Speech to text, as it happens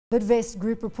Bidvest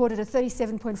Group reported a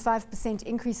 37.5%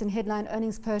 increase in headline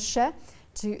earnings per share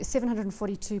to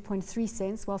 742.3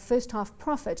 cents, while first half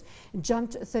profit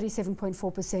jumped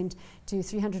 37.4% to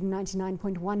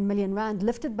 399.1 million rand,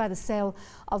 lifted by the sale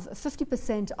of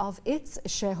 50% of its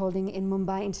shareholding in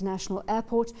Mumbai International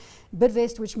Airport.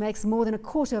 Bidvest, which makes more than a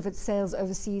quarter of its sales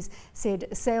overseas, said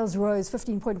sales rose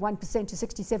 15.1% to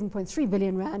 67.3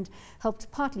 billion rand, helped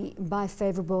partly by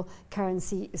favourable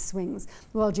currency swings.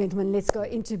 Well, gentlemen, let's go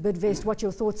into Bidvest. What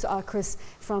your thoughts are, Chris,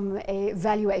 from a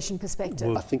valuation perspective?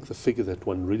 Well, I think the figure that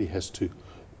one really has to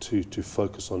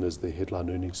focus on is the headline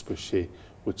earnings per share,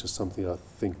 which is something I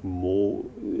think more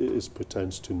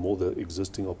pertains to more the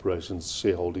existing operations,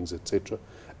 shareholdings, etc.,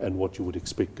 and what you would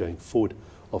expect going forward.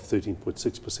 Of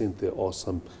 13.6%, there are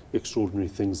some extraordinary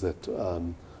things that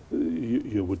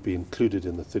you would be included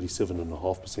in the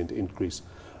 37.5% increase.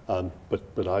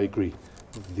 But I agree,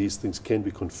 these things can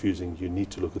be confusing. You need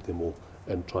to look at them all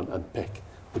and try and unpack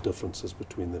the differences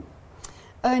between them.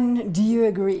 Owen, do you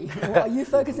agree? Or are you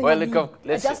focusing well, on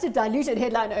the adjusted diluted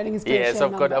headline earnings per share? Yes,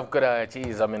 I've got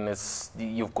geez, I mean,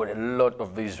 you've got a lot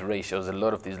of these ratios, a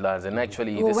lot of these lines, and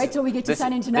actually... Well, wait till we get to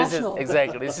Sun International.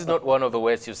 Exactly. This is not one of the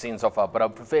worst you've seen so far, but I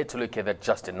prefer to look at that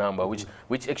adjusted number,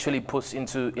 which actually puts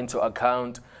into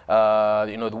account,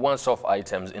 the once-off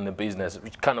items in the business,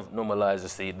 which kind of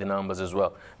normalizes the numbers as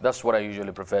well. That's what I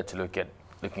usually prefer to look at,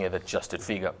 looking at the adjusted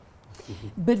figure.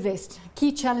 Bidvest,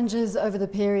 key challenges over the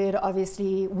period,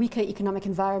 obviously weaker economic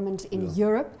environment in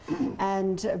Europe,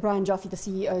 and Brian Joffe, the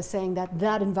CEO, is saying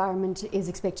that environment is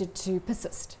expected to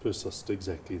persist.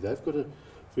 Exactly. They've got a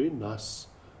very nice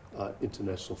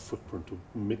international footprint,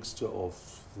 a mixture of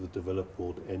the developed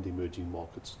world and emerging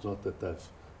markets. It's not that they've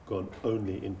gone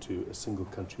only into a single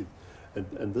country,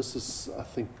 and this is, I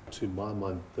think, to my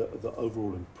mind, the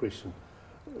overall impression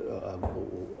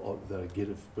that I get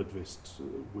of Bidvest.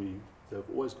 They've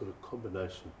always got a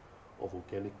combination of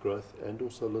organic growth and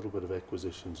also a little bit of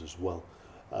acquisitions as well.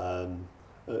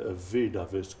 A very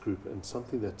diverse group, and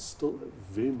something that's still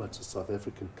very much a South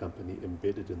African company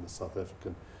embedded in the South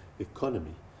African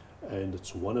economy. And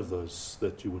it's one of those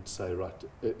that you would say, right,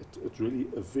 it's really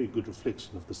a very good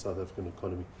reflection of the South African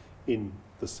economy in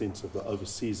the sense of the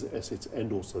overseas assets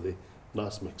and also the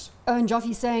nice mix. Owen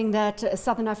Joffe saying that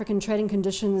Southern African trading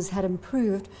conditions had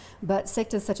improved, but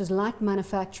sectors such as light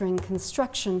manufacturing,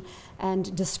 construction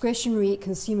and discretionary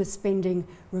consumer spending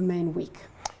remain weak.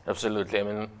 Absolutely. I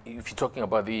mean, if you're talking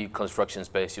about the construction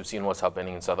space, you've seen what's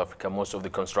happening in South Africa. Most of the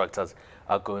constructors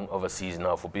are going overseas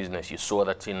now for business. You saw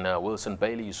that in Wilson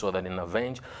Bailey, you saw that in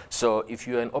Avenge. So if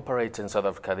you're an operator in South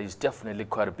Africa, there's definitely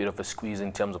quite a bit of a squeeze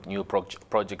in terms of new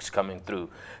projects coming through.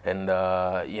 And,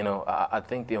 I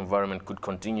think the environment could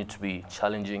continue to be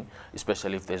challenging,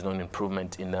 especially if there's no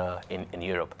improvement in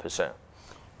Europe per se.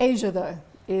 Asia, though,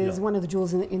 is one of the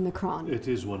jewels in the crown. It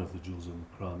is one of the jewels in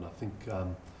the crown. I think...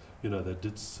 they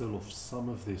did sell off some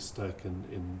of their stake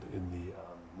in the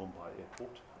Mumbai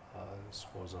Airport, as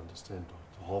far as I understand,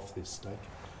 half their stake,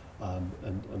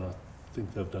 and I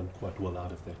think they've done quite well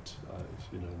out of that,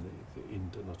 in the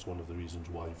end, and that's one of the reasons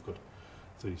why you've got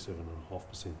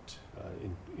 37.5%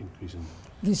 increase in...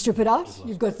 If you strip it out,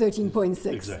 you've got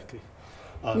 13.6. Exactly.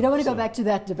 We don't want to go back to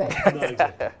that debate. No,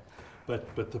 exactly.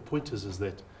 But the point is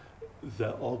that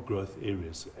there are growth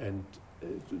areas, and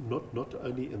not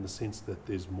only in the sense that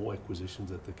there's more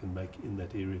acquisitions that they can make in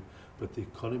that area, but the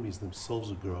economies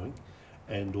themselves are growing,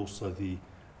 and also the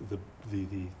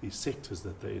sectors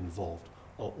that they're involved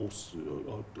are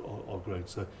also are growing.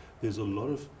 So there's a lot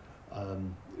of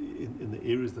in the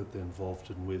areas that they're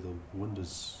involved in where the wind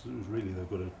is really, they've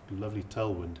got a lovely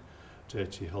tailwind to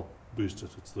actually help boost it.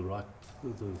 It's the right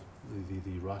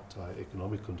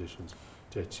economic conditions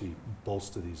to actually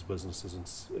bolster these businesses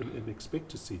and expect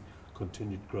to see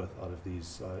continued growth out of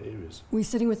these areas. We're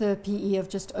sitting with a PE of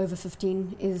just over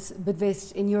 15. Is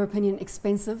Bidvest, in your opinion,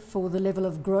 expensive for the level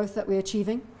of growth that we're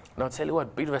achieving? Now, I'll tell you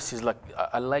what, Bidvest is like,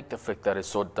 I like the fact that it's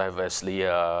so diversely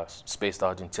spaced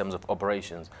out in terms of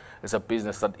operations. It's a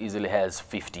business that easily has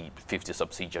 50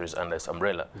 subsidiaries under its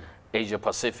umbrella. Asia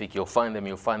Pacific, you'll find them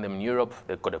in Europe.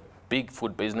 They've got a big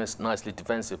food business, nicely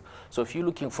defensive. So if you're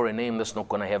looking for a name that's not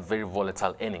going to have very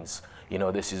volatile earnings,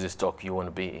 this is a stock you want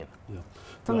to be in. Yeah.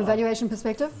 From a valuation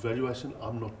perspective? Valuation,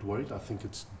 I'm not worried. I think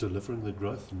it's delivering the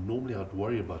growth. Normally I'd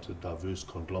worry about a diverse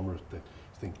conglomerate that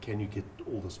think, can you get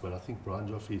all this? But I think Brian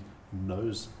Joffe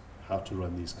knows how to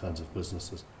run these kinds of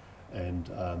businesses, and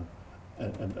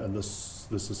this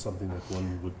is something that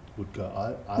one would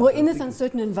go. Well, in this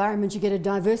uncertain environment, you get a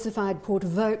diversified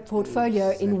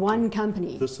portfolio in one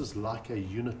company. This is like a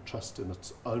unit trust in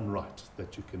its own right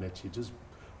that you can actually just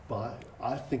buy.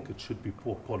 I think it should be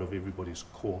part of everybody's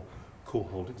core core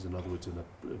holdings. In other words, in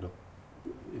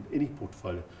any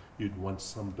portfolio, you'd want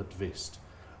some Bidvest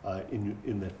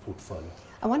in that portfolio.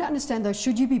 I want to understand though,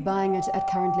 should you be buying it at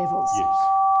current levels? Yes.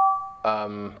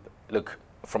 Look,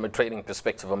 from a trading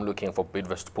perspective, I'm looking for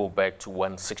Bidvest to pull back to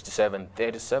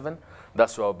 167.37.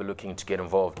 That's where I'll be looking to get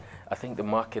involved. I think the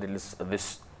market is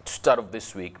start of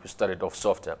this week, we started off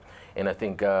softer, and I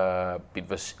think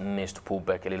Bidvest needs to pull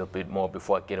back a little bit more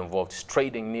before I get involved. It's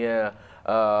trading near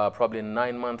probably a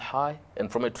 9-month high,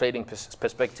 and from a trading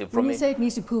perspective, when you say it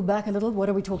needs to pull back a little, what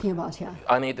are we talking about here?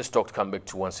 I need the stock to come back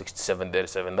to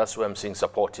 167.37. That's where I'm seeing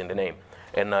support in the name.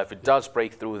 And if it does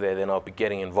break through there, then I'll be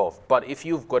getting involved. But if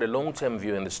you've got a long-term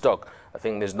view in the stock, I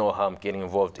think there's no harm getting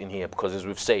involved in here, because as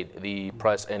we've said, the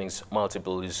price earnings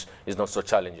multiple is not so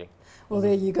challenging. Well,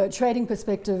 there you go. Trading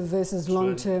perspective versus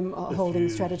long-term holding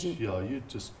strategy. Yeah, you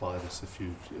just buy this if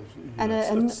you and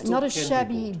not a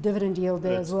shabby dividend yield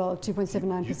there as well,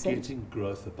 2.79%. You're getting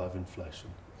growth above inflation,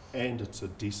 and it's a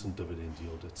decent dividend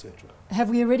yield, etc. Have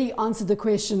we already answered the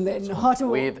question then? Hot or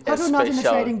with hot a or not in the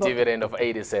special trading book? dividend of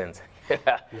 80 cents.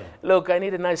 Look, I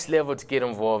need a nice level to get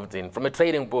involved in. From a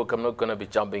trading book, I'm not going to be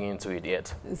jumping into it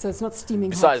yet. So it's not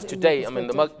steaming Besides, hot today, I mean,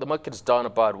 the market's down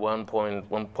about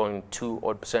 1.2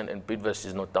 odd%, and Bidvest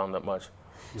is not down that much.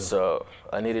 Yeah. So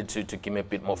I needed to give me a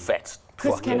bit more fat.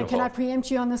 Chris, can I preempt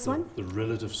you on this one? The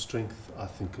relative strength, I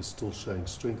think, is still showing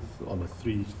strength on a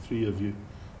three-year view.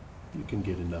 You can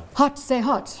get in now. Hot, say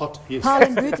hot. Hot, yes. Pile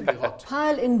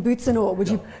in boots and all. Would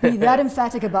you be that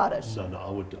emphatic about it? No, I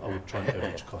would try and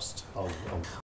average cost.